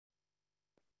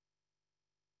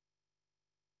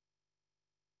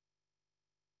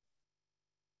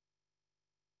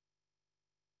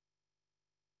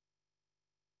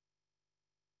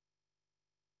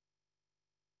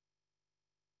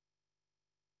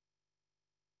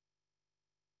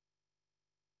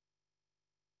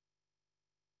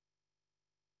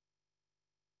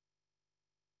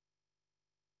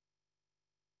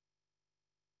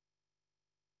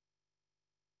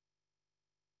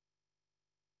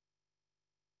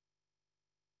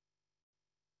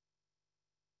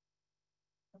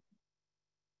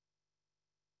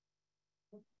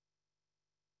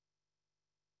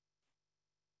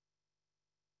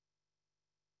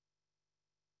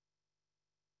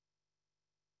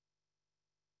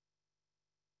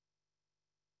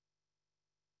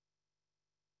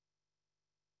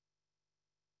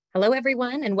Hello,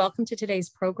 everyone, and welcome to today's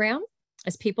program.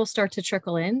 As people start to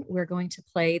trickle in, we're going to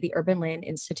play the Urban Land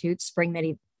Institute spring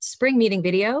meeting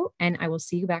video, and I will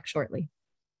see you back shortly.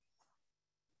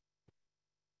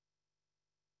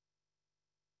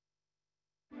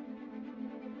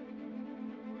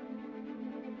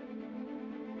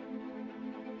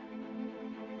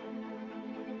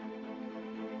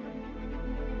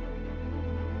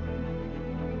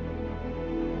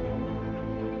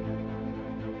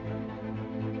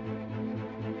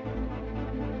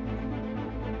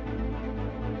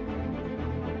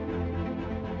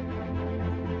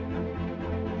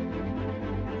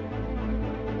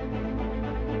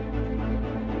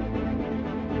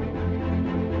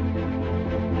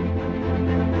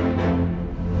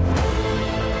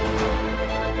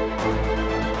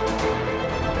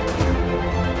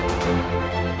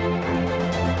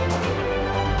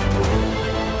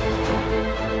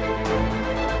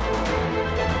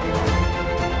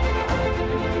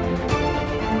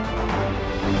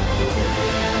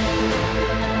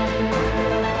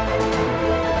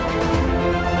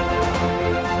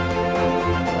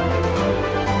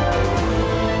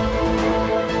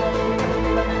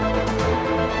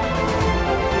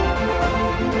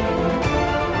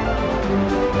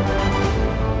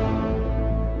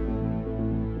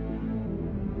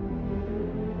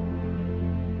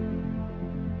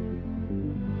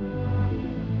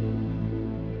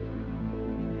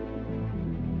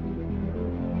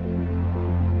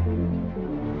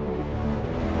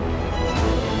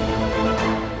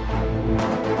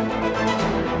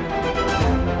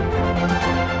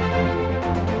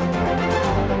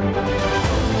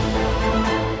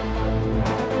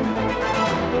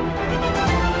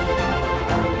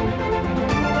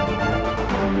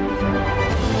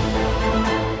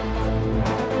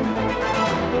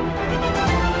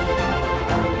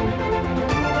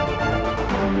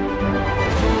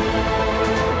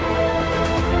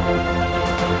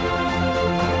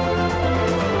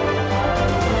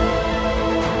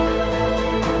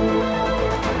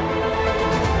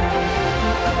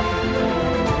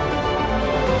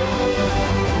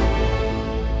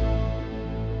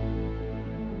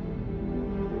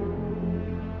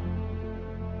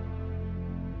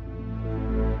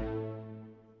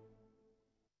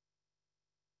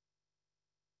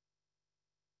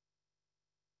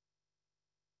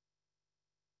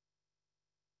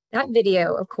 That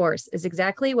video, of course, is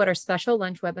exactly what our special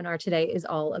lunch webinar today is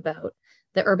all about.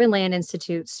 The Urban Land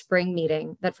Institute spring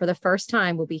meeting that for the first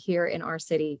time will be here in our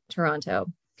city,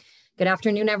 Toronto. Good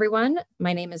afternoon, everyone.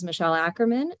 My name is Michelle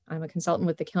Ackerman. I'm a consultant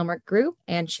with the Kilmark Group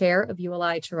and chair of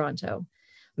ULI Toronto.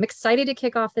 I'm excited to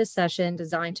kick off this session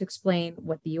designed to explain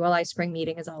what the ULI spring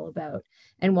meeting is all about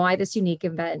and why this unique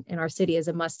event in our city is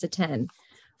a must attend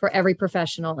for every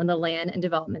professional in the land and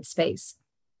development space.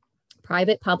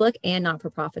 Private, public, and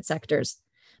not-for-profit sectors.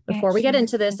 Before we get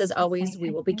into this, as always,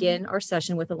 we will begin our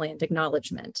session with a land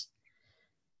acknowledgement.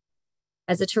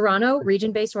 As a Toronto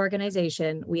region-based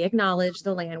organization, we acknowledge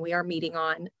the land we are meeting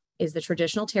on is the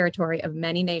traditional territory of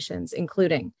many nations,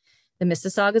 including the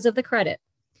Mississaugas of the Credit,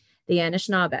 the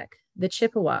Anishinaabe, the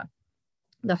Chippewa,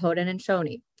 the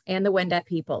Haudenosaunee, and the Wendat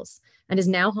peoples, and is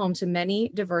now home to many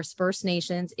diverse First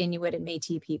Nations, Inuit, and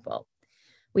Métis people.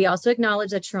 We also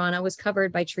acknowledge that Toronto was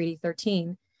covered by Treaty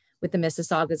 13 with the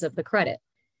Mississaugas of the Credit.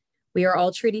 We are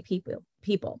all treaty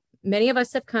people. Many of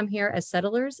us have come here as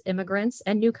settlers, immigrants,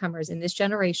 and newcomers in this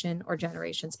generation or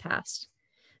generations past.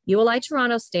 ULI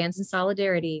Toronto stands in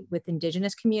solidarity with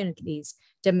Indigenous communities,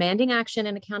 demanding action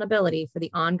and accountability for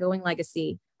the ongoing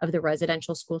legacy of the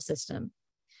residential school system.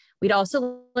 We'd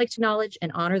also like to acknowledge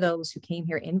and honor those who came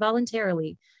here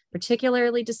involuntarily,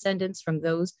 particularly descendants from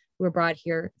those who were brought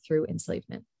here through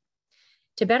enslavement.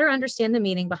 To better understand the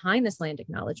meaning behind this land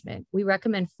acknowledgement, we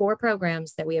recommend 4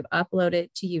 programs that we have uploaded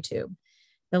to YouTube.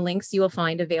 The links you will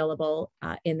find available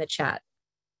in the chat.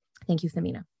 Thank you,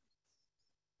 Thamina.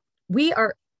 We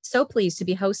are so pleased to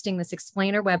be hosting this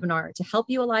explainer webinar to help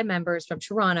ULI members from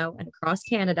Toronto and across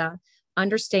Canada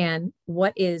understand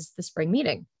what is the spring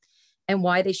meeting and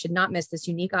why they should not miss this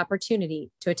unique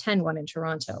opportunity to attend one in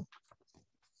Toronto.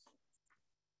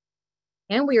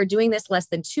 And we are doing this less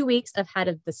than 2 weeks ahead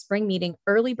of the spring meeting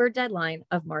early bird deadline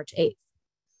of March 8th.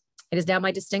 It is now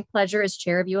my distinct pleasure as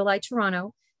chair of ULI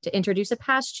Toronto to introduce a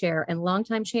past chair and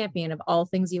longtime champion of all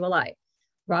things ULI,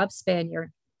 Rob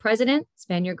Spanier, President,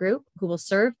 Spanier Group, who will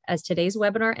serve as today's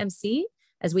webinar MC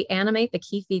as we animate the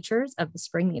key features of the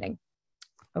spring meeting.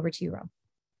 Over to you, Rob.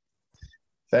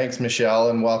 Thanks, Michelle,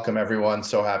 and welcome everyone.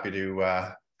 So happy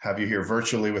to have you here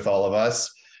virtually with all of us.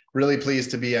 Really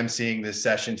pleased to be emceeing this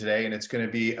session today, and it's going to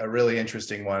be a really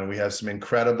interesting one. We have some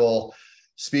incredible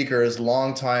speakers,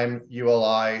 longtime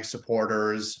ULI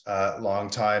supporters,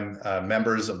 longtime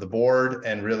members of the board,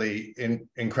 and really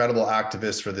incredible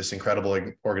activists for this incredible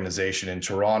organization in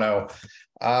Toronto.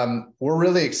 We're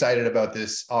really excited about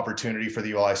this opportunity for the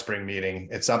ULI Spring Meeting.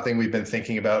 It's something we've been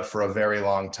thinking about for a very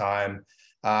long time.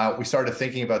 We started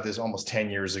thinking about this almost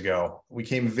 10 years ago. We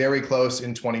came very close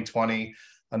in 2020.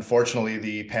 Unfortunately,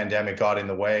 the pandemic got in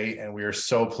the way, and we are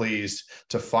so pleased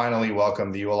to finally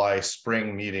welcome the ULI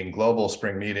Spring Meeting, Global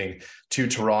Spring Meeting, to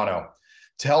Toronto.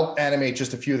 To help animate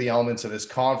just a few of the elements of this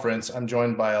conference, I'm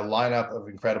joined by a lineup of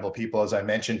incredible people, as I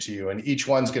mentioned to you, and each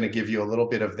one's going to give you a little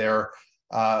bit of their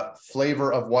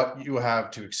flavor of what you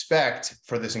have to expect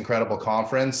for this incredible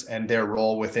conference and their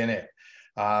role within it.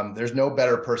 There's no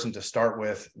better person to start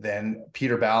with than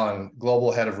Peter Ballin,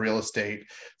 Global Head of Real Estate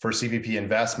for CVP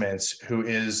Investments, who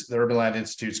is the Urban Land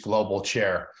Institute's Global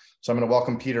Chair. So I'm going to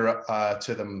welcome Peter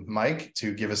to the mic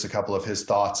to give us a couple of his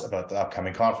thoughts about the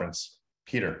upcoming conference.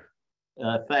 Peter.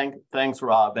 Thanks,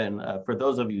 Rob. And for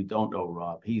those of you who don't know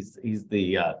Rob, he's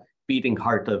the beating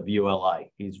heart of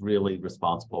ULI. He's really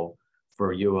responsible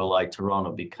for ULI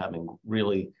Toronto becoming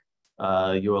really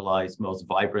ULI's most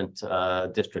vibrant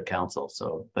district council.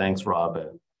 So thanks, Rob.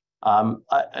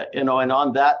 And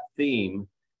on that theme,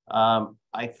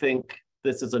 I think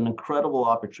this is an incredible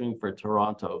opportunity for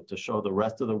Toronto to show the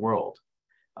rest of the world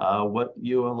what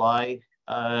ULI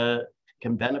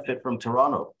can benefit from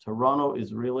Toronto. Toronto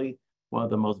is really one of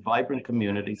the most vibrant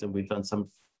communities, and we've done some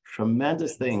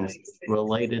tremendous things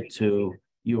related to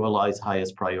ULI's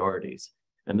highest priorities.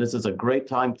 And this is a great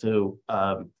time to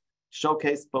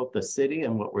showcase both the city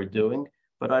and what we're doing,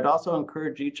 but I'd also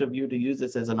encourage each of you to use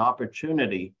this as an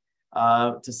opportunity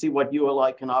to see what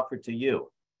ULI can offer to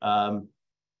you.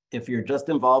 If you're just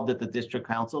involved at the district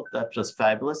council, that's just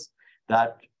fabulous.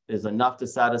 That is enough to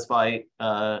satisfy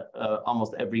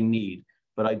almost every need.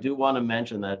 But I do want to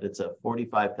mention that it's a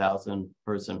 45,000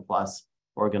 person plus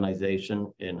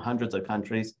organization in hundreds of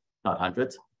countries, not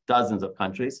hundreds, dozens of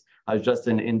countries. I was just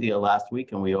in India last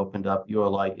week, and we opened up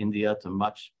ULI India to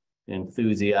much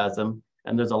enthusiasm.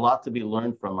 And there's a lot to be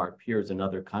learned from our peers in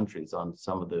other countries on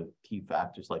some of the key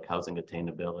factors like housing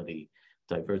attainability,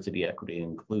 diversity, equity,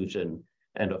 inclusion,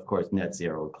 and of course, net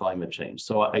zero climate change.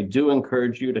 So I do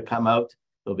encourage you to come out.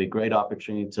 There'll be a great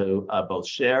opportunity to both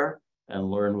share and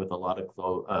learn with a lot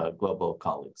of global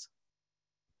colleagues.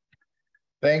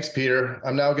 Thanks, Peter.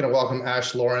 I'm now going to welcome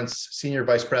Ash Lawrence, Senior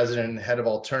Vice President and Head of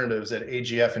Alternatives at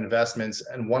AGF Investments,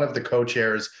 and one of the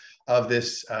co-chairs of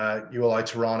this ULI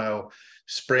Toronto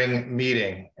Spring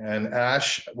Meeting. And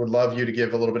Ash, would love you to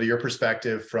give a little bit of your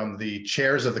perspective from the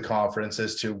chairs of the conference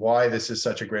as to why this is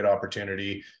such a great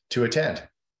opportunity to attend.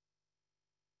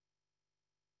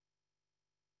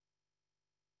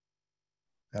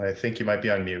 And I think you might be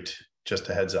on mute, just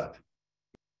a heads up.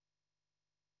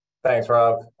 Thanks,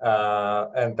 Rob.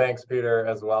 And thanks, Peter,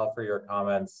 as well for your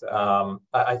comments.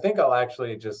 I think I'll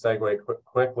actually just segue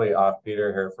quickly off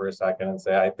Peter here for a second and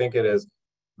say, I think it is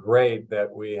great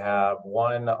that we have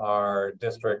our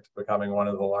district becoming one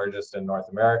of the largest in North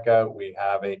America. We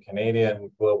have a Canadian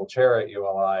global chair at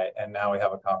ULI, and now we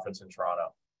have a conference in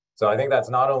Toronto. So I think that's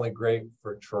not only great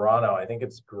for Toronto, I think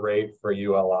it's great for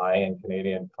ULI and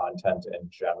Canadian content in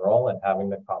general. And having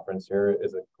the conference here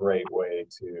is a great way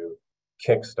to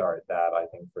kickstart that, I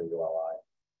think, for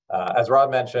ULI. As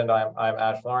Rob mentioned, I'm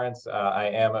Ash Lawrence. I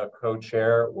am a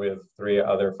co-chair with 3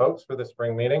 other folks for the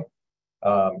spring meeting.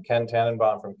 Ken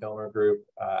Tannenbaum from Kilmer Group,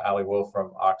 Ali Wolf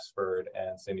from Oxford,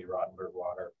 and Cindy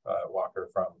Rottenberg-Walker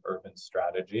from Urban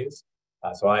Strategies.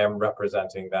 So I am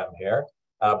representing them here.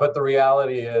 But the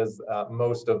reality is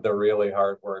most of the really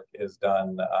hard work is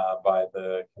done by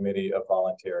the committee of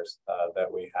volunteers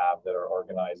that we have that are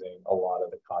organizing a lot of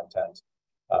the content.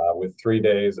 With 3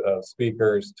 days of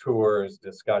speakers, tours,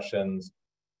 discussions,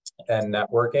 and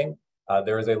networking.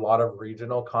 There is a lot of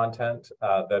regional content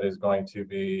that is going to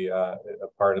be a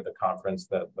part of the conference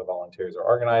that the volunteers are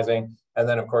organizing. And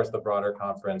then, of course, the broader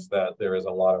conference that there is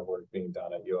a lot of work being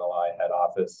done at ULI head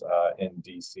office in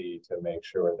DC to make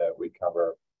sure that we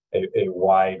cover a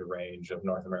wide range of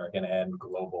North American and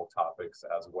global topics,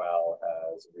 as well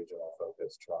as regional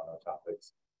focused Toronto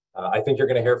topics. I think you're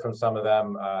going to hear from some of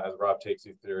them as Rob takes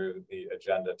you through the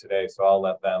agenda today, so I'll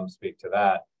let them speak to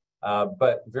that.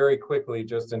 But very quickly,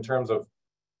 just in terms of,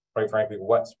 quite frankly,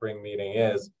 what Spring Meeting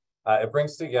is, it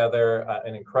brings together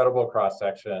an incredible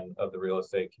cross-section of the real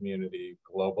estate community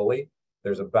globally.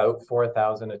 There's about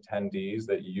 4,000 attendees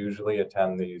that usually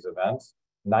attend these events,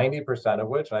 90% of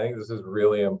which, and I think this is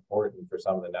really important for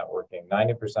some of the networking,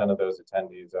 90% of those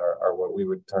attendees are what we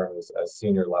would term as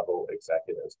senior level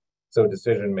executives. So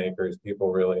decision makers,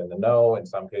 people really in the know, in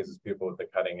some cases, people at the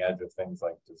cutting edge of things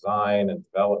like design and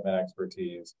development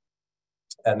expertise.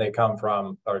 And they come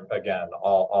from, or again,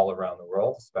 all around the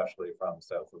world, especially from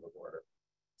south of the border.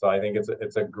 So I think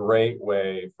it's a great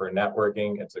way for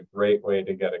networking. It's a great way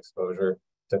to get exposure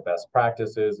to best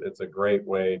practices. It's a great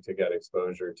way to get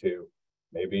exposure to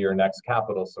maybe your next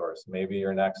capital source, maybe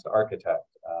your next architect.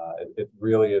 It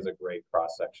really is a great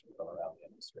cross-section from around the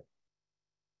industry.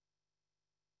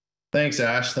 Thanks,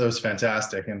 Ash. That was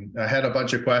fantastic. And I had a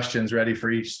bunch of questions ready for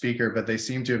each speaker, but they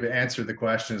seem to have answered the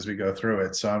question as we go through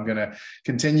it. So I'm going to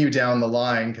continue down the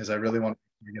line because I really want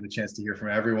to get a chance to hear from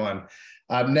everyone.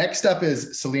 Next up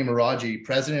is Salima Raji,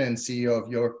 President and CEO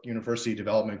of York University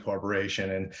Development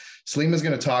Corporation. And Salima is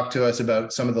going to talk to us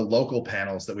about some of the local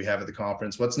panels that we have at the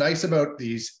conference. What's nice about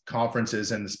these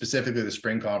conferences, and specifically the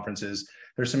spring conferences,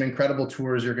 there's some incredible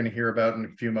tours you're going to hear about in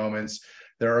a few moments.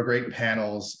 There are great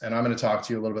panels, and I'm going to talk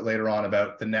to you a little bit later on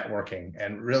about the networking.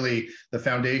 And really, the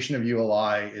foundation of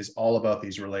ULI is all about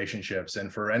these relationships.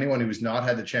 And for anyone who's not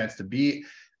had the chance to be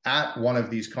at one of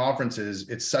these conferences,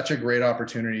 it's such a great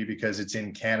opportunity because it's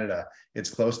in Canada. It's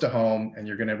close to home, and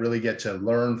you're going to really get to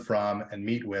learn from and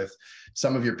meet with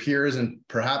some of your peers and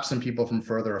perhaps some people from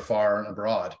further afar and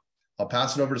abroad. I'll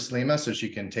pass it over to Salima so she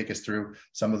can take us through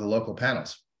some of the local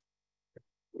panels.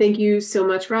 Thank you so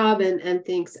much, Rob, and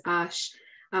thanks, Ash.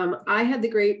 I had the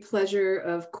great pleasure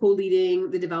of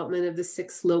co-leading the development of the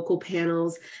 6 local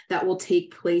panels that will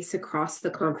take place across the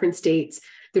conference dates.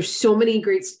 There's so many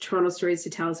great Toronto stories to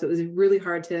tell, so it was really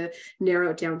hard to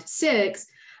narrow it down to 6.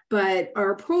 But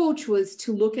our approach was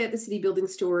to look at the city building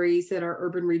stories that our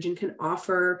urban region can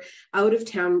offer out of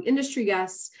town industry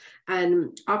guests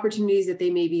and opportunities that they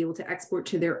may be able to export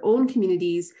to their own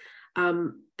communities,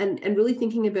 and really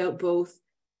thinking about both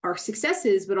our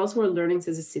successes, but also our learnings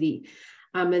as a city.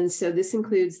 And so this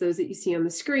includes those that you see on the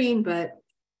screen, but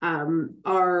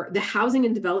the housing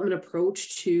and development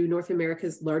approach to North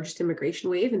America's largest immigration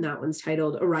wave, and that one's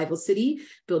titled Arrival City,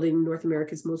 Building North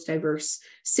America's Most Diverse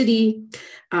City.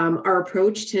 Our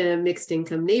approach to mixed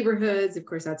income neighborhoods, of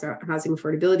course, that's our housing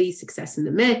affordability, success in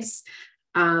the mix.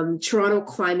 Toronto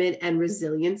climate and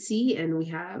resiliency, and we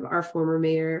have our former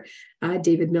mayor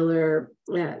David Miller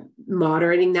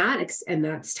moderating that, and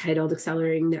that's titled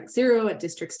Accelerating Net Zero at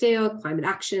District Scale, Climate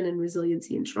Action and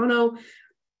Resiliency in Toronto.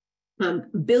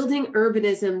 Building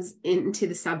urbanisms into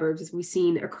the suburbs, as we've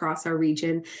seen across our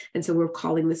region, and so we're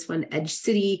calling this one Edge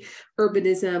City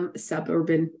Urbanism,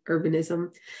 Suburban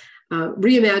Urbanism.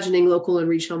 Reimagining local and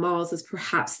regional malls is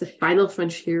perhaps the final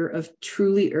frontier of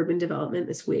truly urban development,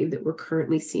 this wave that we're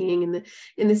currently seeing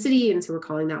in the city. And so we're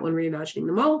calling that one Reimagining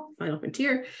the Mall, Final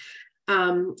Frontier.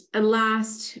 And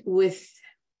last, with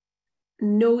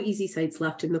no easy sites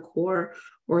left in the core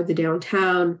or the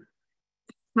downtown,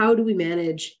 how do we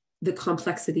manage the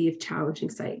complexity of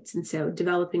challenging sites? And so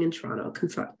developing in Toronto,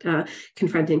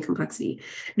 confronting complexity.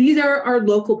 These are our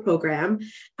local program,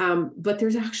 but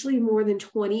there's actually more than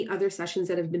 20 other sessions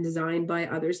that have been designed by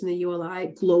others in the ULI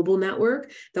global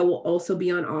network that will also be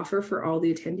on offer for all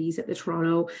the attendees at the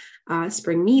Toronto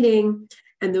spring meeting.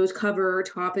 And those cover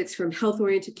topics from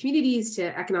health-oriented communities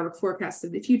to economic forecasts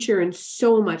of the future and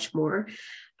so much more.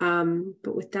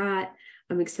 But with that,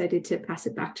 I'm excited to pass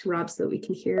it back to Rob so that we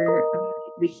can hear,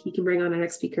 he can bring on our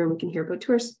next speaker and we can hear about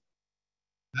tours.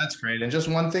 That's great. And just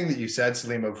one thing that you said,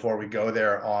 Salima, before we go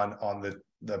there on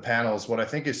the panels, what I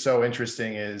think is so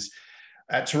interesting is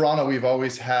at Toronto, we've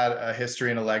always had a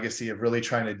history and a legacy of really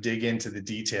trying to dig into the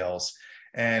details.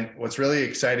 And what's really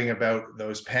exciting about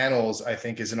those panels, I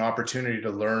think, is an opportunity to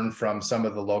learn from some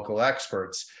of the local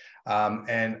experts.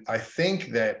 And I think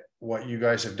that what you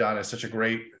guys have done is such a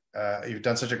great you've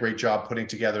done such a great job putting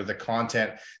together the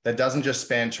content that doesn't just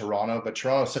span Toronto, but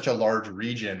Toronto is such a large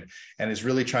region and is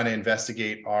really trying to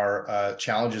investigate our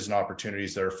challenges and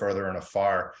opportunities that are further and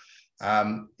afar.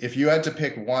 If you had to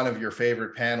pick one of your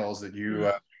favorite panels that you,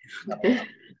 I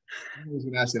was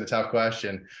going to ask you the tough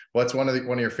question. What's one of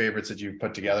your favorites that you've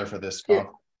put together for this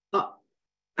conference?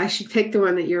 I should pick the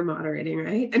one that you're moderating,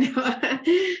 right?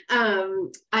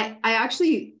 I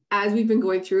actually, as we've been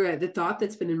going through it, the thought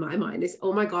that's been in my mind is,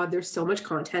 oh my God, there's so much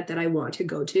content that I want to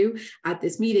go to at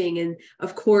this meeting. And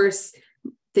of course,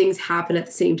 things happen at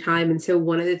the same time. And so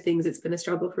one of the things that's been a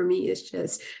struggle for me is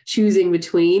just choosing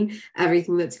between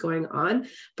everything that's going on.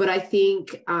 But I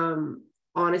think,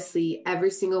 honestly,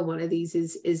 every single one of these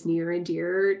is near and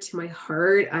dear to my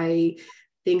heart. I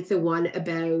think the one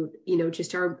about,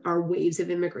 just our waves of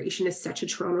immigration is such a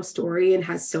Toronto story and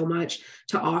has so much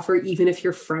to offer. Even if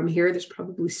you're from here, there's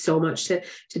probably so much to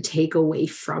take away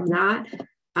from that.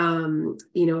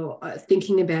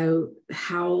 thinking about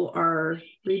how our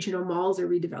regional malls are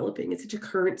redeveloping. It's such a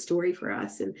current story for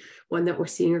us, and one that we're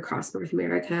seeing across North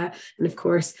America. And of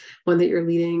course, one that you're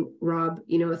leading, Rob,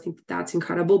 I think that's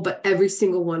incredible. But every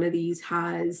single one of these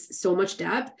has so much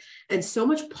depth and so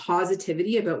much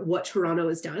positivity about what Toronto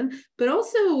has done, but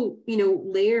also,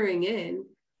 layering in,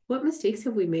 what mistakes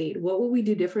have we made? What will we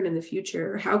do different in the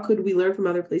future? How could we learn from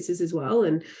other places as well?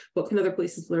 And what can other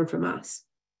places learn from us?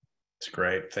 It's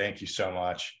great. Thank you so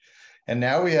much. And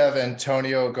now we have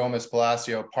Antonio Gomez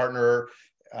Palacio, partner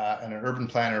and an urban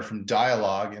planner from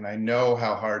Dialogue. And I know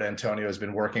how hard Antonio has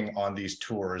been working on these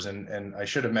tours. And I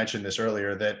should have mentioned this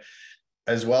earlier, that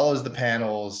as well as the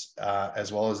panels,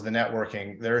 as well as the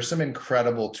networking, there are some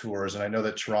incredible tours. And I know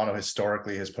that Toronto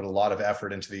historically has put a lot of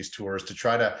effort into these tours to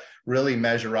try to really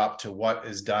measure up to what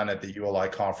is done at the ULI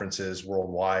conferences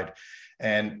worldwide.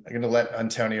 And I'm going to let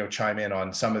Antonio chime in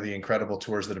on some of the incredible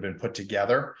tours that have been put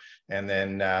together, and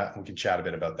then we can chat a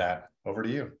bit about that. Over to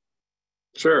you.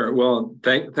 Sure. Well,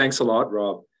 thanks a lot,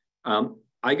 Rob.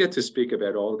 I get to speak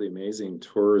about all the amazing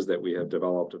tours that we have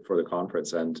developed for the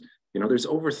conference. And, there's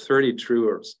over 30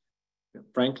 tours.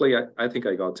 Frankly, I think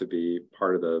I got to be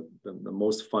part of the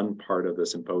most fun part of the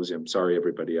symposium. Sorry,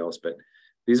 everybody else, but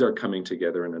these are coming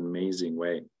together in an amazing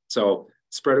way. So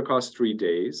spread across 3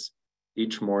 days.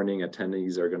 Each morning,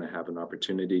 attendees are going to have an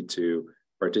opportunity to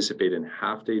participate in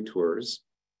half-day tours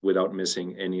without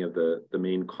missing any of the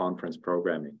main conference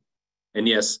programming. And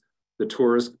yes, the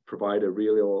tours provide a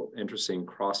real interesting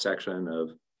cross-section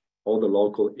of all the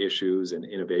local issues and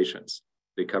innovations.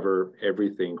 They cover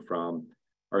everything from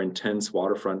our intense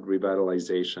waterfront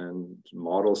revitalization,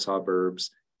 model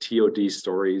suburbs, TOD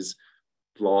stories,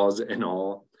 flaws and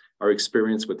all, our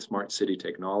experience with smart city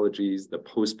technologies, the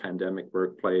post-pandemic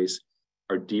workplace,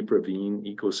 our deep ravine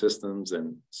ecosystems,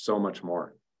 and so much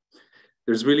more.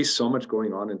 There's really so much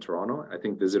going on in Toronto. I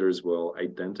think visitors will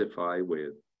identify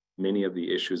with many of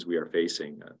the issues we are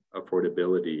facing: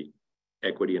 affordability,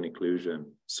 equity and inclusion,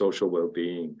 social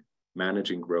well-being,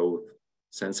 managing growth,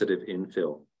 sensitive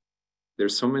infill.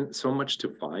 There's so much to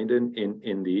find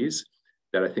in these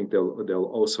that I think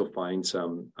they'll also find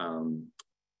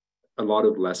a lot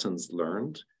of lessons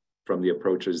learned from the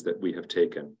approaches that we have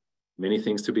taken. Many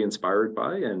things to be inspired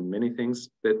by, and many things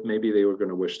that maybe they were going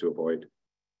to wish to avoid.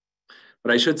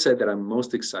 But I should say that I'm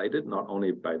most excited not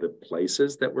only by the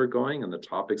places that we're going and the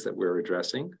topics that we're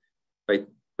addressing, but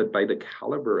by the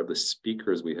caliber of the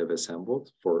speakers we have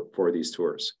assembled for these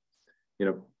tours.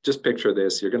 Just picture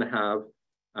this: you're going to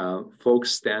have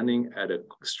folks standing at a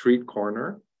street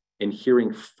corner and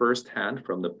hearing firsthand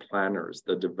from the planners,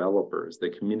 the developers, the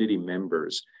community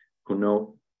members who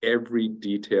know every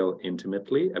detail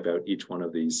intimately about each one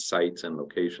of these sites and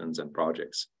locations and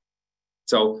projects.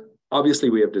 So obviously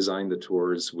we have designed the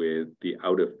tours with the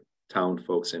out-of-town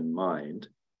folks in mind,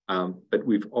 but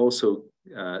we've also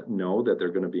know that they're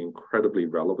going to be incredibly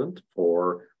relevant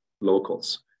for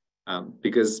locals,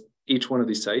 because each one of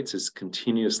these sites is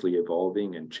continuously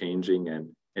evolving and changing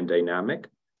and dynamic.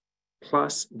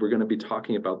 Plus, we're going to be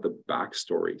talking about the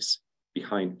backstories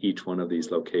behind each one of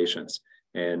these locations.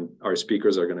 And our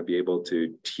speakers are going to be able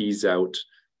to tease out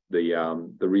the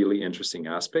really interesting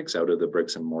aspects out of the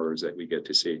bricks and mortars that we get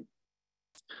to see.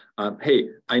 Hey,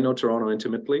 I know Toronto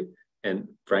intimately, and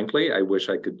frankly, I wish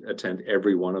I could attend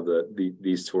every one of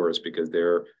these tours, because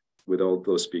they're, with all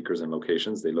those speakers and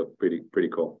locations, they look pretty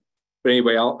cool. But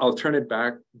anyway, I'll turn it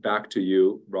back to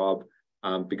you, Rob,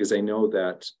 because I know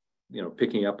that,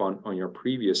 picking up on your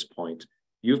previous point,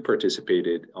 you've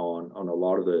participated on a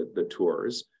lot of the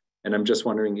tours. And I'm just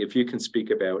wondering if you can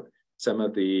speak about some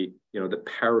of the, the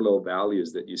parallel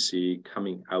values that you see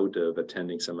coming out of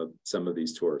attending some of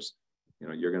these tours.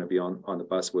 You're going to be on the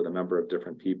bus with a number of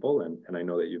different people, and I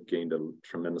know that you've gained a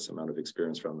tremendous amount of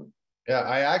experience from them. Yeah,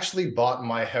 I actually bought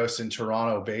my house in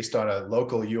Toronto based on a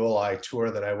local ULI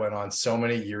tour that I went on so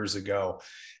many years ago.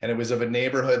 And it was of a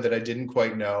neighborhood that I didn't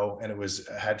quite know. And it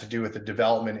had to do with the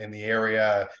development in the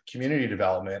area, community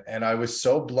development. And I was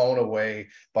so blown away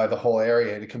by the whole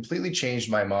area. It completely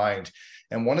changed my mind.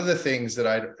 And one of the things that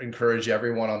I'd encourage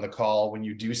everyone on the call when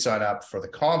you do sign up for the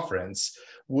conference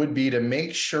would be to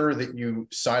make sure that you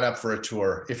sign up for a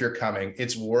tour if you're coming.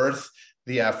 It's worth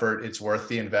the effort, it's worth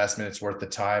the investment, it's worth the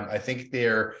time. I think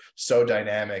they're so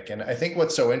dynamic. And I think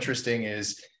what's so interesting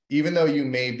is, even though you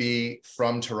may be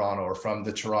from Toronto or from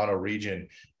the Toronto region,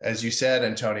 as you said,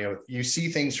 Antonio, you see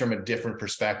things from a different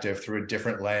perspective through a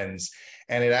different lens.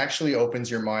 And it actually opens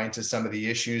your mind to some of the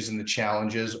issues and the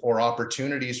challenges or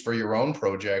opportunities for your own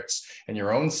projects and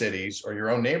your own cities or your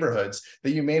own neighborhoods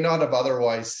that you may not have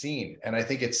otherwise seen. And I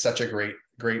think it's such a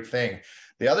great thing.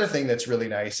 The other thing that's really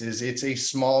nice is it's a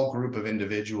small group of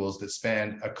individuals that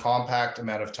spend a compact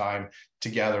amount of time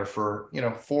together for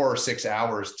 4 or 6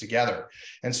 hours together.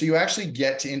 And so you actually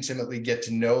get to intimately get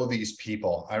to know these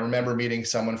people. I remember meeting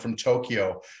someone from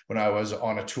Tokyo when I was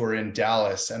on a tour in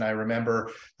Dallas, and I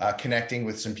remember connecting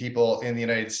with some people in the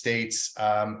United States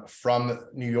from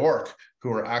New York who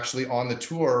were actually on the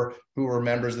tour, who were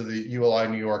members of the ULI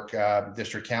New York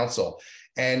District Council.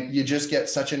 And you just get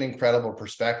such an incredible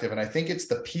perspective. And I think it's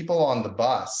the people on the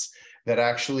bus that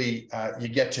actually you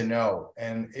get to know.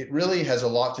 And it really has a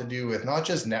lot to do with not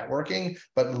just networking,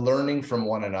 but learning from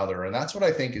one another. And that's what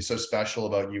I think is so special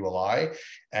about ULI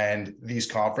and these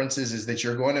conferences, is that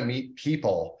you're going to meet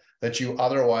people that you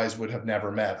otherwise would have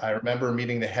never met. I remember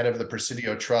meeting the head of the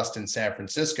Presidio Trust in San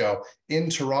Francisco in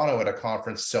Toronto at a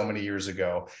conference so many years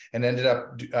ago, and ended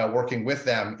up working with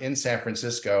them in San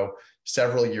Francisco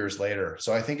several years later.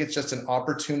 So I think it's just an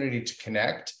opportunity to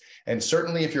connect. And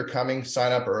certainly if you're coming,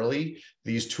 sign up early.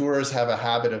 These tours have a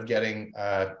habit of getting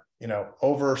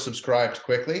oversubscribed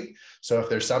quickly. So if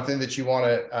there's something that you want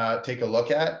to take a look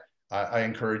at, I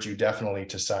encourage you definitely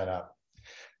to sign up.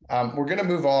 We're going to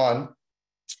move on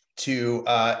to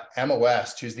Emma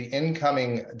West, who's the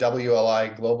incoming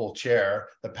WLI Global Chair,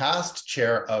 the past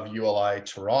chair of ULI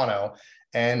Toronto,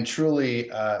 and truly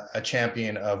a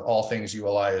champion of all things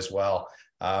ULI as well.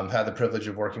 Had the privilege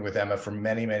of working with Emma for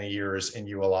many, many years in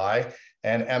ULI.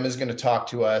 And Emma's going to talk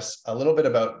to us a little bit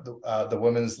about the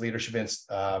Women's Leadership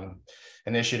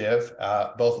Initiative,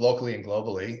 both locally and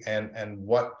globally, and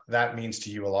what that means to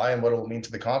ULI and what it will mean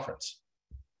to the conference.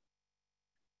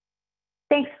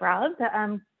 Thanks, Rob.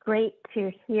 Great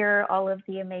to hear all of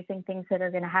the amazing things that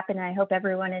are going to happen. I hope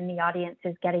everyone in the audience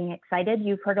is getting excited.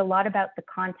 You've heard a lot about the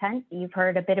content. You've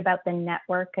heard a bit about the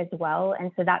network as well.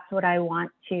 And so that's what I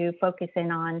want to focus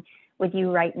in on with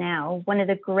you right now. One of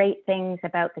the great things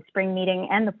about the spring meeting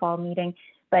and the fall meeting,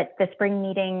 but the spring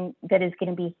meeting that is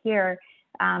going to be here,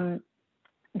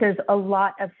 there's a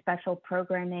lot of special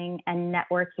programming and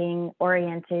networking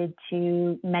oriented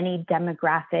to many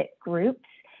demographic groups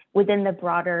within the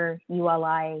broader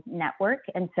ULI network.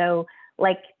 And so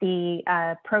like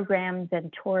the programs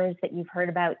and tours that you've heard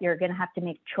about, you're going to have to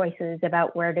make choices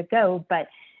about where to go, but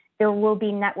there will be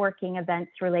networking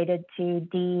events related to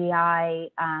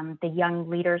DEI, the Young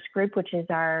Leaders Group, which is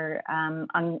our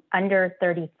under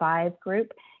 35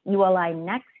 group, ULI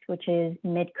Next, which is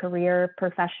mid-career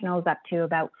professionals up to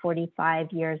about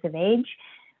 45 years of age,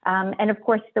 and of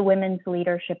course the Women's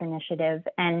Leadership Initiative.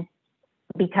 And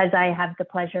because I have the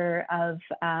pleasure of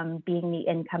being the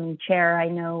incoming chair, I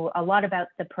know a lot about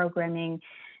the programming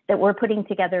that we're putting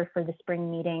together for the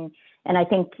spring meeting, and I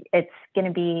think it's going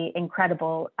to be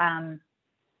incredible.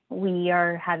 We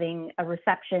are having a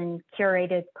reception,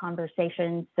 curated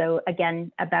conversations, so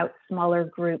again, about smaller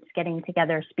groups getting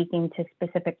together, speaking to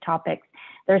specific topics.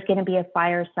 There's going to be a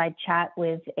fireside chat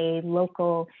with a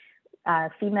local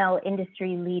female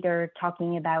industry leader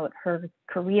talking about her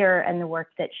career and the work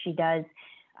that she does.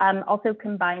 Also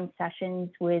combined sessions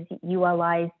with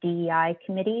ULI's DEI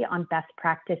committee on best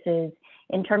practices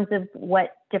in terms of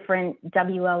what different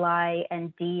WLI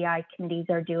and DEI committees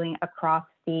are doing across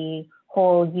the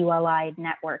whole ULI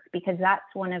network, because that's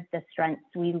one of the strengths.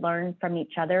 We learn from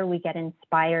each other, we get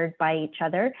inspired by each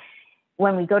other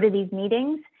when we go to these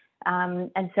meetings.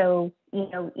 And so,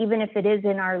 even if it is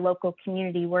in our local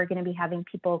community, we're going to be having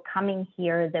people coming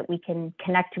here that we can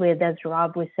connect with, as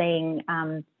Rob was saying,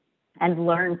 and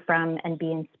learn from and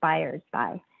be inspired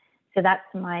by. So that's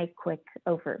my quick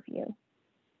overview.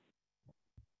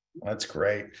 That's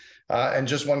great. And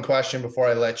just one question before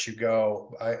I let you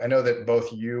go. I know that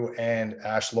both you and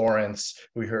Ash Lawrence,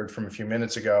 who we heard from a few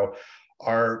minutes ago,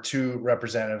 are two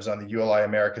representatives on the ULI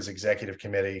Americas Executive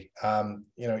Committee.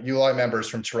 ULI members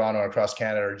from Toronto and across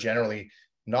Canada are generally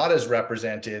not as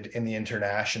represented in the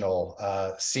international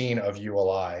scene of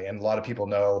ULI. And a lot of people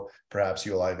know perhaps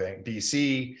ULI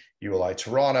BC, ULI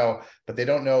Toronto, but they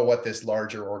don't know what this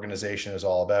larger organization is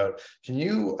all about. Can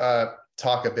you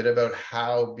talk a bit about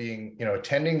how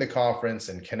attending the conference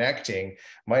and connecting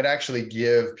might actually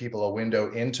give people a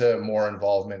window into more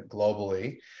involvement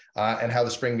globally, and how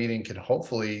the spring meeting can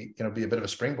hopefully be a bit of a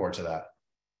springboard to that?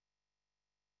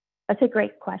 That's a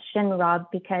great question, Rob,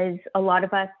 because a lot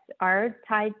of us are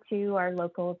tied to our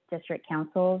local district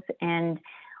councils and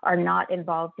are not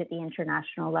involved at the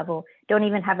international level, don't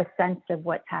even have a sense of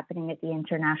what's happening at the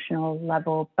international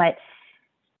level. But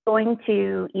going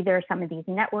to either some of these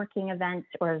networking events,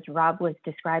 or as Rob was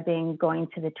describing, going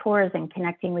to the tours and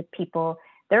connecting with people,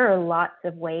 there are lots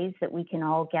of ways that we can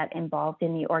all get involved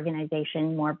in the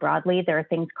organization more broadly. There are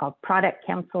things called product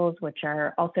councils, which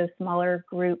are also smaller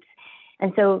groups.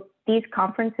 And so these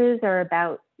conferences are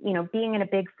about, being in a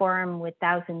big forum with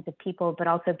thousands of people, but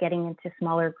also getting into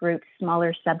smaller groups,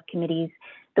 smaller subcommittees.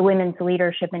 The Women's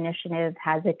Leadership Initiative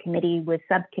has a committee with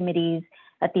subcommittees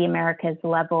at the Americas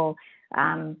level.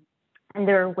 And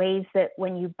there are ways that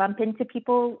when you bump into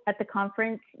people at the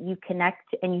conference, you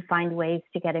connect and you find ways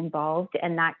to get involved,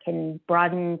 and that can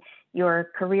broaden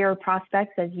your career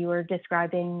prospects, as you were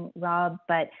describing, Rob,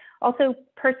 but also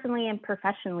personally and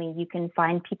professionally, you can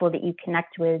find people that you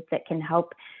connect with that can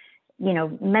help,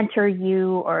 mentor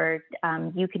you, or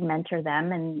you can mentor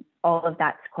them, and all of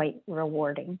that's quite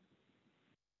rewarding.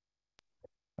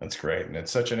 That's great. And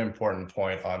it's such an important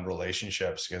point on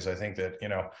relationships, because I think that,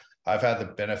 I've had the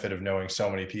benefit of knowing so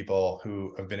many people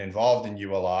who have been involved in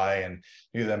ULI and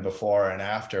knew them before and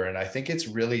after. And I think it's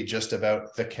really just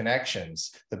about the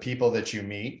connections, the people that you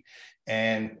meet,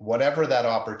 and whatever that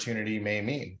opportunity may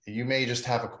mean. You may just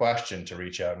have a question to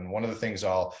reach out. And one of the things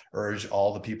I'll urge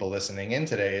all the people listening in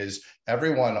today is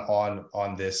everyone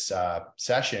on this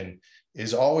session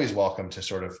is always welcome to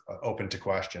sort of open to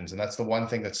questions. And that's the one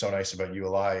thing that's so nice about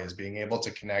ULI, is being able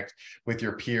to connect with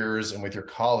your peers and with your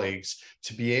colleagues,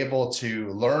 to be able to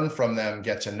learn from them,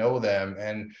 get to know them,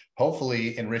 and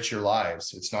hopefully enrich your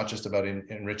lives. It's not just about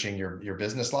enriching your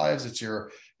business lives, it's your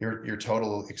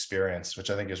total experience, which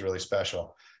I think is really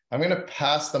special. I'm going to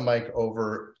pass the mic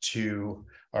over to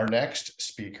our next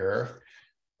speaker.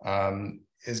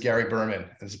 Is Gary Berman,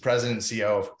 is the president and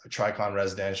CEO of Tricon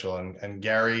Residential. And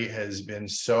Gary has been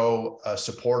so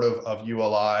supportive of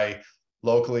ULI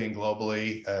locally and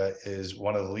globally, is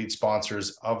one of the lead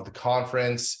sponsors of the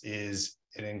conference, is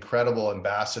an incredible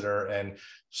ambassador, and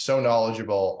so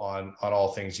knowledgeable on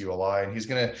all things ULI. And he's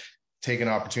going to take an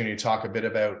opportunity to talk a bit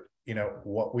about,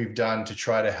 what we've done to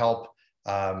try to help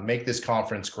make this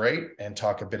conference great, and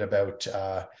talk a bit about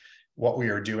what we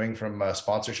are doing from a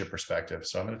sponsorship perspective.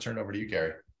 So I'm going to turn it over to you,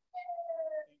 Gary.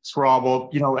 Thanks, Rob. Well,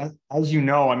 as you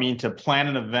know, to plan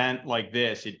an event like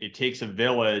this, it takes a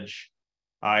village.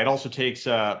 It also takes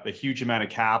a huge amount of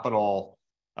capital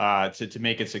to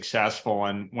make it successful.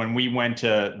 And when we went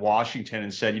to Washington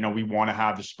and said, we want to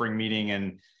have the spring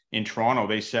meeting in Toronto,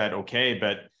 they said, okay,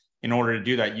 but in order to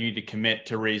do that, you need to commit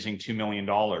to raising $2 million.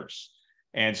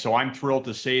 And so I'm thrilled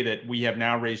to say that we have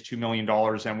now raised $2 million,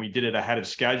 and we did it ahead of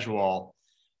schedule.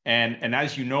 And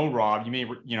as you know, Rob,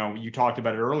 you talked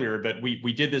about it earlier, but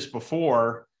we did this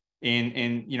before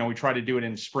we tried to do it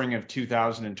in spring of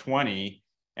 2020,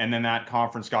 and then that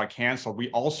conference got canceled.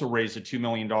 We also raised the $2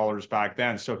 million back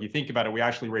then. So if you think about it, we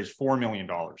actually raised $4 million,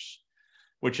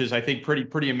 which is, I think,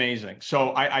 pretty amazing.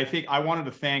 So I think I wanted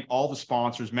to thank all the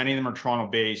sponsors. Many of them are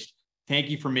Toronto based. Thank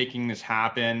you for making this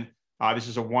happen. This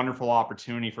is a wonderful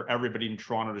opportunity for everybody in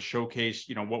Toronto to showcase,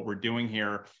 what we're doing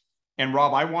here. And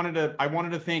Rob, I wanted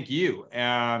to thank you,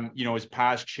 as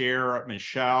past chair,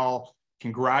 Michelle,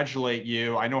 congratulate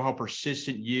you. I know how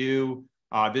persistent you,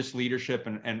 this leadership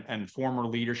and former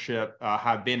leadership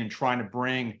have been in trying to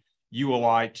bring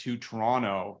ULI to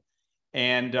Toronto.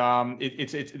 And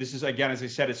this is, again, as I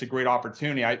said, it's a great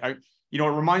opportunity. It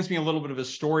reminds me a little bit of a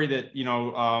story that,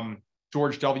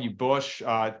 George W. Bush,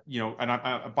 and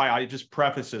I just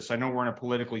preface this. I know we're in a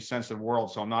politically sensitive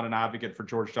world, so I'm not an advocate for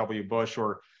George W. Bush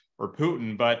or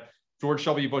Putin, but George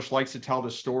W. Bush likes to tell the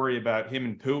story about him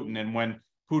and Putin. And when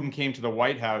Putin came to the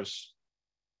White House,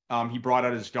 he brought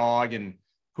out his dog, and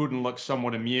Putin looked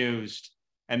somewhat amused.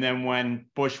 And then when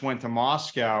Bush went to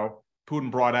Moscow,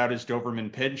 Putin brought out his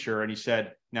Doberman Pinscher, and he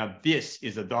said, "Now this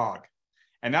is a dog."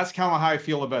 And that's kind of how I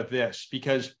feel about this,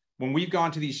 because when we've gone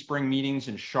to these spring meetings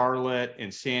in Charlotte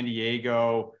and San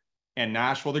Diego and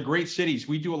Nashville, they're great cities.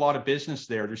 We do a lot of business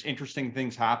there. There's interesting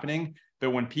things happening. But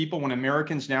when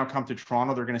Americans now come to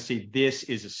Toronto, they're going to say, this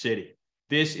is a city.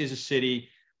 This is a city.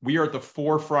 We are at the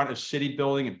forefront of city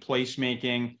building and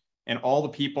placemaking. And all the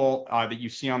people that you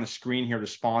see on the screen here, the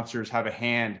sponsors, have a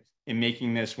hand in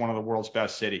making this one of the world's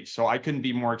best cities. So I couldn't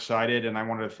be more excited. And I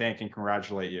wanted to thank and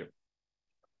congratulate you.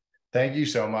 Thank you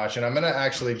so much. And I'm going to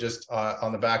actually just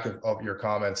on the back of your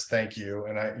comments, thank you.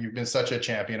 And you've been such a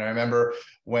champion. I remember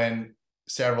when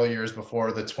several years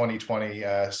before the 2020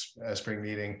 spring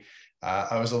meeting,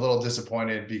 I was a little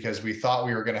disappointed because we thought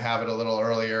we were going to have it a little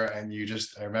earlier. And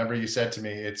I remember you said to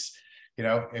me, it's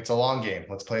a long game.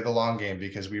 Let's play the long game,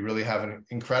 because we really have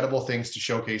incredible things to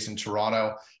showcase in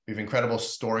Toronto. We have incredible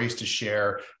stories to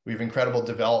share. We have incredible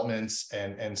developments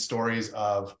and stories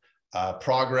of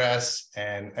progress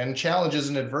and challenges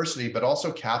and adversity, but also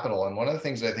capital. And one of the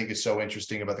things that I think is so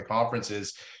interesting about the conference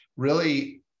is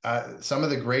really some of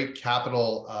the great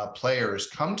capital players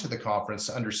come to the conference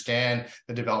to understand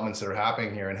the developments that are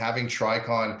happening here, and having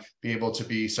Tricon be able to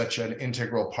be such an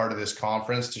integral part of this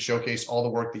conference to showcase all the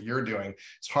work that you're doing.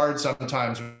 It's hard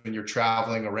sometimes when you're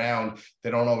traveling around,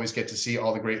 they don't always get to see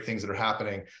all the great things that are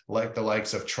happening, like the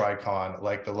likes of Tricon,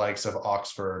 like the likes of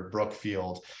Oxford,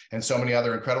 Brookfield, and so many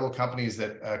other incredible companies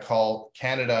that call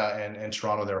Canada and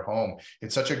Toronto their home.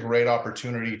 It's such a great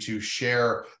opportunity to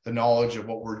share the knowledge of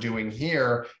what we're doing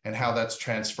here and how that's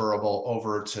transferable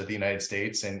over to the United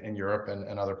States and Europe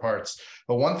and other parts.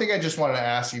 But one thing I just wanted to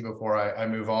ask you before I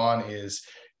move on is,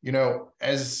 you know,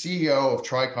 as CEO of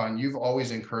Tricon, you've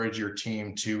always encouraged your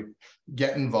team to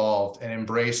get involved and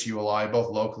embrace ULI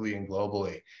both locally and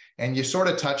globally. And you sort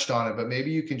of touched on it, but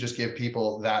maybe you can just give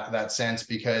people that sense,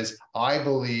 because I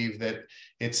believe that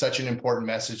it's such an important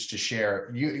message to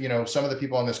share. You know, some of the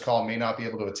people on this call may not be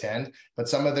able to attend, but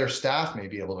some of their staff may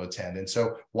be able to attend. And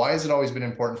so why has it always been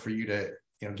important for you to,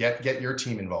 you know, get your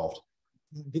team involved?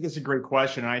 I think it's a great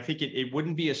question. And I think it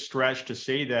wouldn't be a stretch to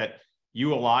say that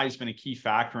ULI has been a key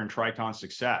factor in Tricon's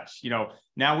success. You know,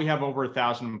 now we have over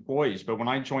 1,000 employees, but when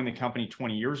I joined the company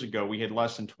 20 years ago, we had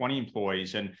less than 20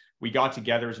 employees, and we got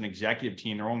together as an executive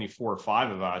team. There were only 4 or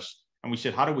 5 of us. And we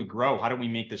said, how do we grow? How do we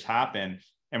make this happen?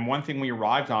 And one thing we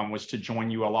arrived on was to join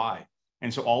ULI.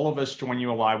 And so all of us joined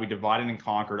ULI, we divided and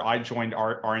conquered. I joined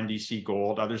RNDC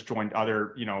Gold, others joined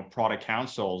other, you know, product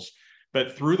councils.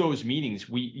 But through those meetings,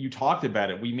 you talked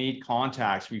about it. We made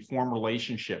contacts, we formed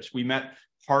relationships, we met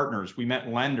partners, we met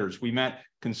lenders, we met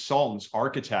consultants,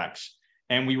 architects,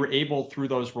 and we were able through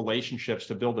those relationships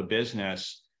to build a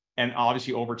business, and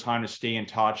obviously over time to stay in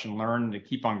touch and learn and to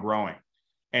keep on growing.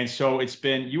 And so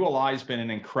ULI has been an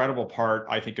incredible part,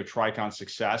 I think, of Tricon's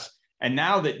success. And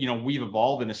now that, you know, we've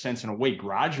evolved in a sense, in a way,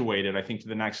 graduated, I think, to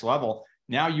the next level,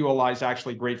 now ULI is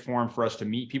actually a great forum for us to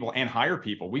meet people and hire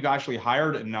people. We've actually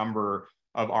hired a number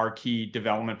of our key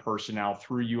development personnel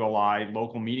through ULI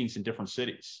local meetings in different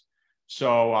cities.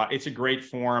 So it's a great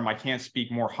forum. I can't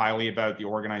speak more highly about the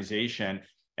organization.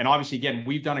 And obviously, again,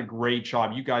 we've done a great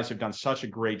job. You guys have done such a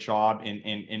great job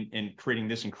in creating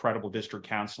this incredible district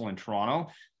council in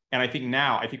Toronto. And I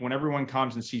think when everyone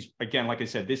comes and sees, again, like I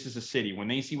said, this is a city. When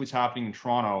they see what's happening in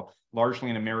Toronto, largely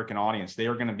an American audience, they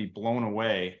are going to be blown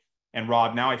away. And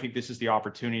Rob, now I think this is the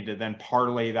opportunity to then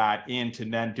parlay that into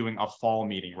then doing a fall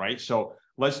meeting, right? So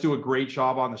let's do a great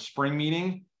job on the spring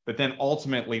meeting, but then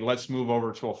ultimately let's move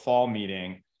over to a fall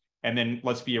meeting, and then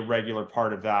let's be a regular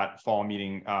part of that fall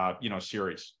meeting,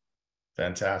 series.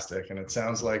 Fantastic. And it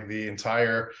sounds like the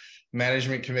entire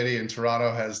management committee in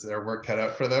Toronto has their work cut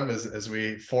out for them as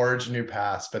we forge new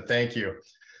paths. But thank you.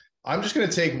 I'm just going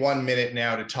to take 1 minute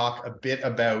now to talk a bit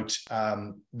about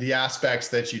the aspects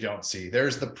that you don't see.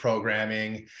 There's the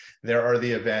programming, there are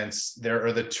the events, there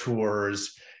are the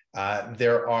tours,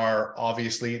 there are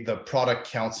obviously the product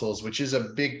councils, which is a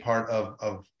big part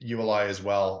of ULI as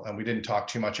well. And we didn't talk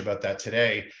too much about that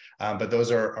today, but those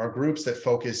are groups that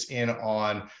focus in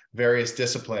on various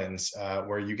disciplines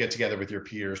where you get together with your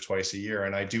peers twice a year.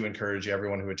 And I do encourage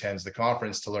everyone who attends the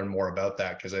conference to learn more about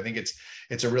that, because I think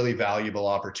it's a really valuable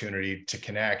opportunity to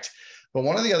connect. But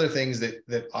one of the other things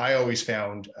that I always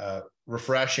found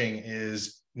refreshing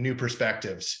is new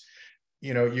perspectives.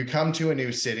 You know, you come to a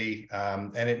new city,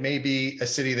 and it may be a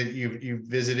city that you've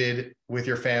visited with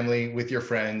your family, with your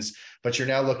friends, but you're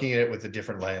now looking at it with a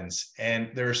different lens.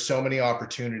 And there are so many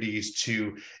opportunities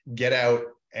to get out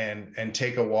and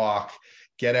take a walk,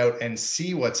 get out and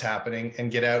see what's happening, and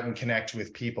get out and connect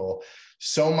with people.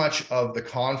 So much of the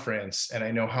conference, and I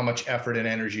know how much effort and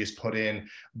energy is put in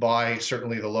by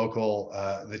certainly the local,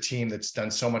 the team that's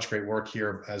done so much great work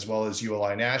here, as well as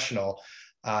ULI National,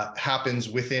 happens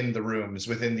within the rooms,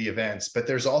 within the events. But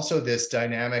there's also this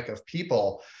dynamic of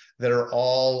people that are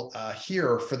all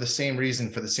here for the same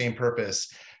reason, for the same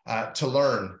purpose, to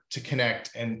learn, to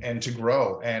connect, and to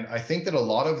grow. And I think that a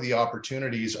lot of the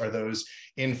opportunities are those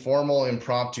informal,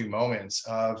 impromptu moments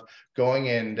of going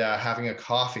and having a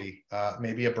coffee,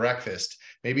 maybe a breakfast,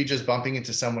 maybe just bumping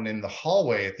into someone in the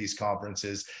hallway at these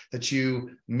conferences that you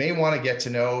may want to get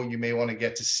to know, you may want to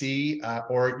get to see,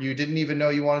 or you didn't even know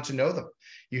you wanted to know them.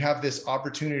 You have this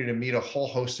opportunity to meet a whole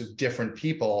host of different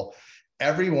people,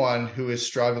 everyone who is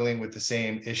struggling with the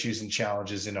same issues and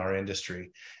challenges in our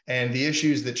industry. And the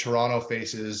issues that Toronto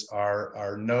faces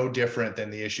are no different than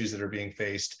the issues that are being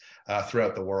faced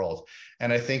throughout the world.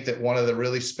 And I think that one of the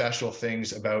really special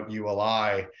things about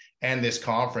ULI and this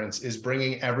conference is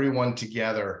bringing everyone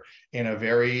together in a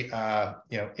very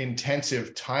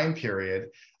intensive time period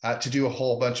to do a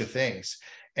whole bunch of things.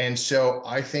 And so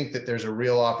I think that there's a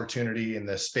real opportunity in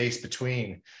the space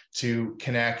between to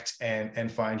connect and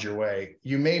find your way.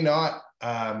 You may not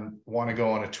want to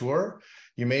go on a tour.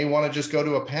 You may want to just go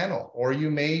to a panel, or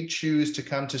you may choose to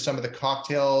come to some of the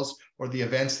cocktails or the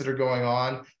events that are going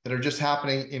on that are just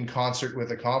happening in concert with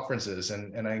the conferences.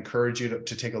 And I encourage you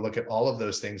to take a look at all of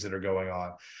those things that are going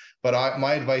on. But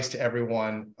my advice to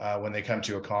everyone when they come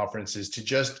to a conference is to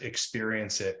just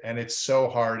experience it. And it's so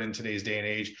hard in today's day and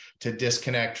age to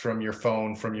disconnect from your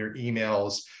phone, from your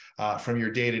emails, from your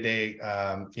day-to-day,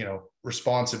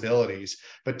 responsibilities.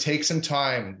 But take some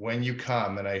time when you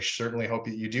come, and I certainly hope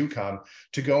that you do come,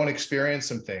 to go and experience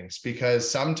some things, because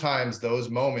sometimes those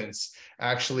moments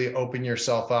actually open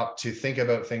yourself up to think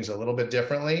about things a little bit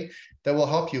differently that will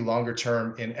help you longer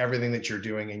term in everything that you're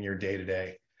doing in your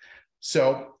day-to-day.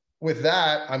 So with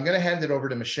that, I'm going to hand it over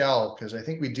to Michelle, because I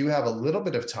think we do have a little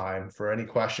bit of time for any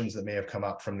questions that may have come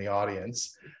up from the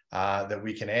audience that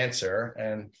we can answer.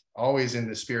 And always in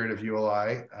the spirit of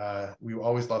ULI, we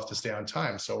always love to stay on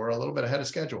time. So we're a little bit ahead of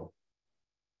schedule.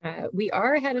 We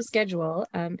are ahead of schedule,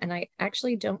 and I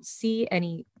actually don't see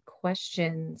any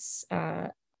questions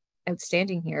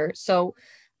outstanding here. So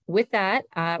with that,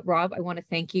 Rob, I want to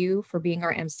thank you for being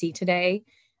our MC today.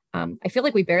 I feel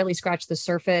like we barely scratched the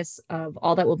surface of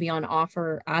all that will be on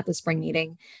offer at the spring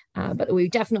meeting, but we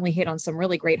definitely hit on some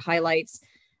really great highlights,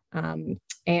 and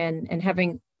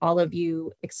having all of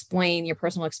you explain your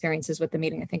personal experiences with the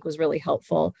meeting, I think was really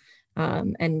helpful.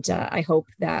 I hope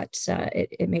that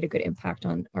it made a good impact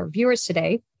on our viewers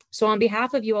today. So on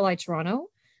behalf of ULI Toronto,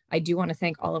 I do want to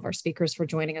thank all of our speakers for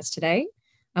joining us today.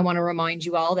 I want to remind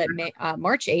you all that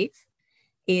March 8th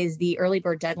is the early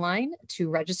bird deadline to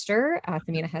register.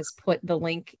 Thamina has put the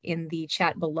link in the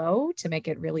chat below to make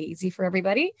it really easy for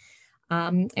everybody.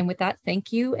 And with that,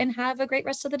 thank you and have a great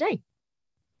rest of the day.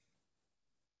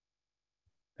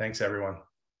 Thanks, everyone.